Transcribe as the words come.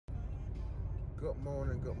Good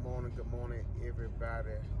morning, good morning, good morning, everybody.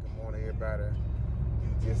 Good morning, everybody.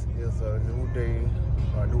 This is a new day,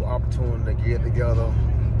 a new opportunity to get together,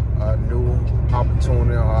 a new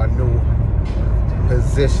opportunity, a new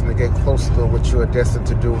position to get closer to what you are destined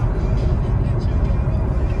to do.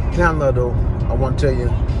 Now, though, I want to tell you,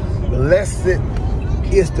 blessed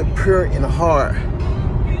is the pure in heart,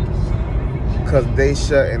 because they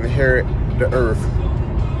shall inherit the earth.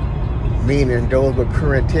 Meaning those with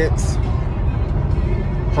pure intents,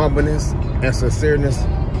 humbleness, and sincereness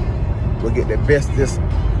will get the best this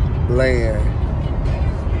land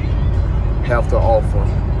have to offer.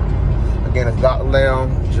 Again, it's Dr.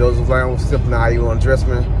 Lamb, Joseph Lamb, Simply How You Undress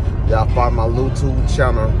Me. Y'all follow my YouTube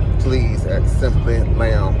channel, please, at Simply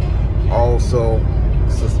Lamb. Also,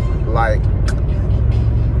 like,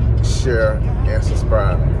 share, and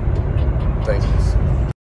subscribe. Thank you.